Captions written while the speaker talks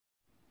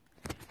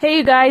Hey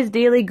you guys,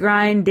 daily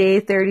grind day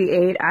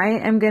 38.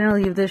 I am going to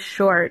leave this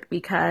short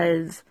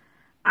because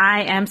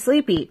I am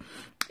sleepy.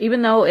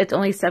 Even though it's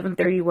only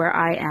 7:30 where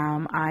I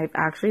am, I've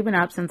actually been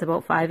up since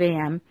about 5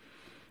 a.m.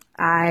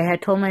 I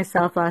had told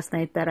myself last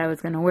night that I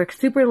was going to work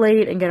super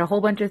late and get a whole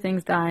bunch of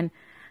things done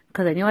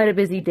because I knew I had a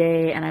busy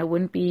day and I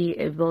wouldn't be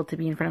able to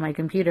be in front of my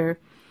computer.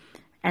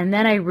 And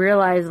then I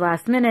realized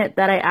last minute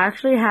that I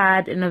actually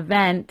had an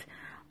event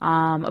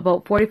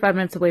about 45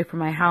 minutes away from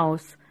my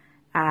house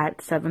at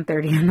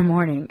 7:30 in the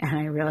morning, and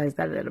I realized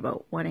that at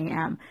about 1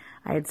 a.m.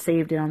 I had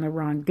saved it on the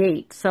wrong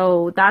date.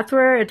 So that's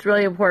where it's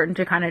really important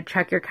to kind of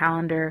check your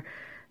calendar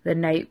the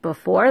night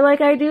before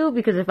like I do,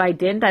 because if I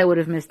didn't, I would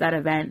have missed that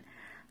event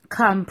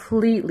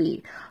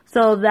completely.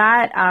 So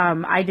that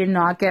I did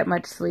not get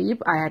much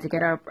sleep. I had to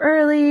get up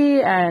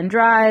early and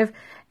drive.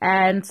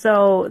 And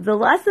so the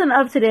lesson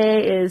of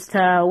today is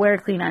to wear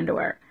clean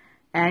underwear.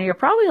 And you're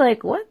probably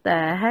like, what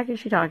the heck is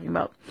she talking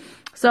about?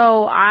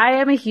 So I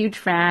am a huge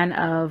fan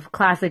of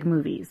classic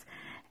movies,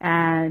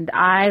 and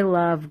I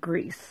love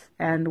Grease.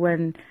 And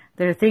when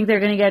they think they're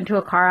going to get into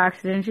a car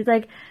accident, she's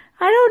like,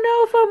 I don't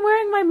know if I'm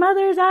wearing my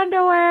mother's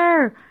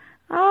underwear.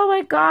 Oh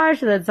my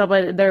gosh. And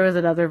then there was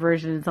another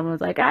version and someone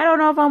was like, I don't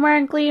know if I'm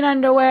wearing clean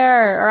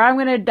underwear or I'm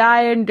going to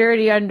die in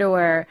dirty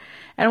underwear.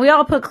 And we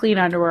all put clean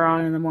underwear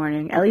on in the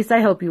morning. At least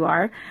I hope you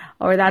are.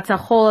 Or that's a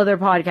whole other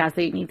podcast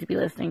that you need to be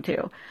listening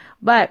to.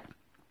 But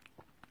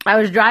I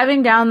was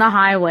driving down the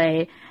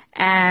highway,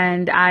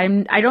 and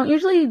I don't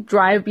usually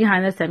drive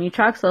behind the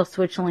semi-truck, so I'll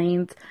switch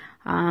lanes.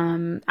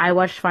 I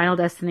watched Final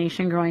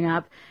Destination growing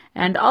up,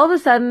 and all of a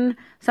sudden,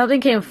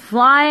 something came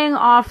flying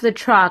off the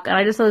truck, and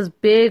I just saw this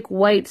big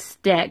white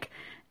stick,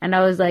 and I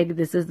was like,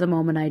 this is the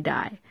moment I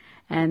die.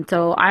 And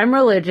so I'm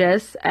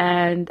religious,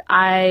 and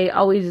I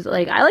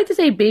like to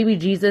say baby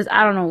Jesus.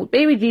 I don't know,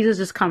 baby Jesus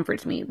just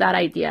comforts me, that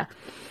idea.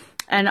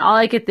 And all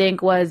I could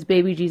think was,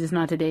 baby Jesus,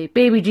 not today.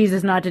 Baby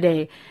Jesus, not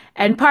today.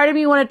 And part of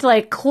me wanted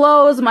to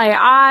close my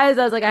eyes.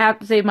 I was like, I have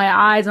to save my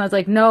eyes. And I was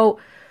like, no,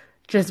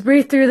 just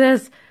breathe through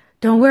this.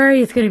 Don't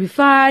worry. It's going to be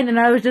fine. And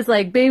I was just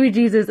like, baby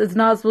Jesus, it's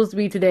not supposed to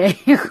be today.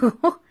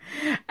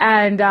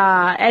 And,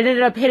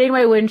 ended up hitting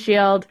my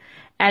windshield.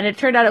 And it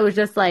turned out it was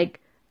just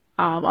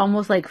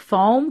almost like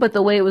foam, but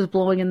the way it was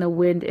blowing in the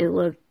wind, it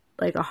looked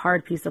like a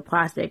hard piece of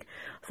plastic.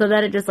 So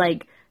then it just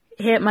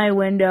hit my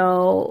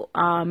window,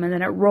 and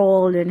then it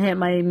rolled and hit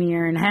my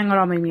mirror and hung out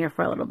on my mirror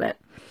for a little bit.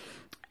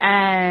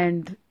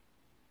 And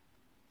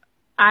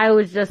I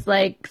was just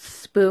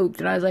spooked,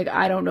 and I was like,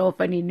 I don't know if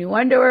I need new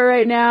underwear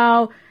right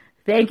now.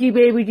 Thank you,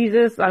 baby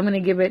Jesus. I'm going to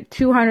give it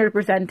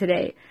 200%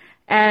 today.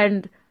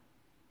 And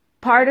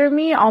part of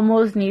me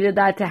almost needed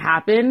that to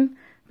happen,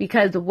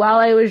 because while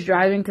I was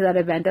driving to that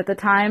event at the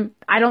time,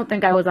 I don't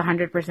think I was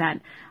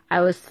 100%.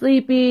 I was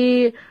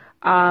sleepy.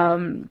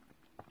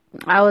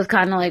 I was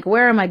kind of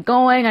where am I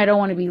going? I don't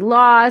want to be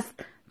lost.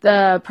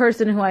 The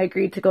person who I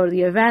agreed to go to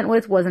the event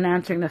with wasn't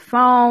answering the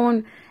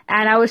phone.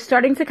 And I was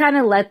starting to kind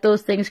of let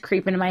those things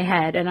creep into my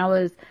head.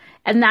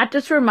 And that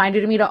just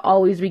reminded me to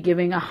always be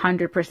giving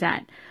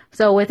 100%.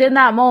 So within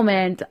that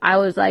moment, I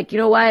was like, you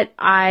know what?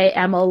 I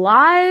am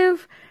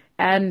alive.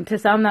 And to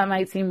some, that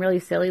might seem really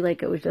silly,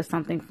 like it was just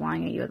something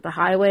flying at you at the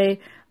highway.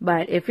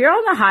 But if you're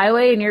on the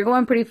highway and you're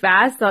going pretty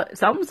fast,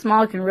 something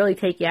small can really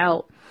take you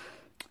out.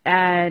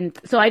 And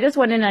so I just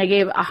went in and I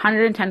gave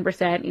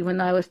 110%, even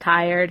though I was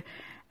tired.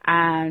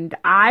 And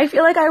I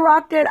feel like I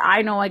rocked it.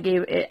 I know I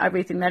gave it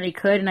everything that I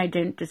could, and I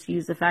didn't just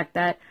use the fact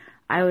that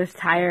I was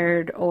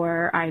tired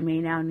or I may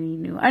now need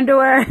new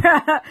underwear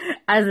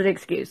as an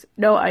excuse.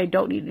 No, I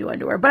don't need new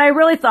underwear. But I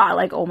really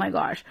thought, oh my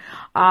gosh.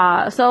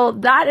 So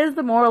that is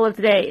the moral of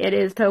today. It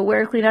is to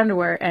wear clean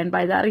underwear. And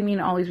by that I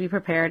mean always be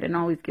prepared and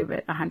always give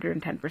it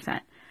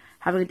 110%.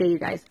 Have a good day, you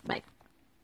guys. Bye.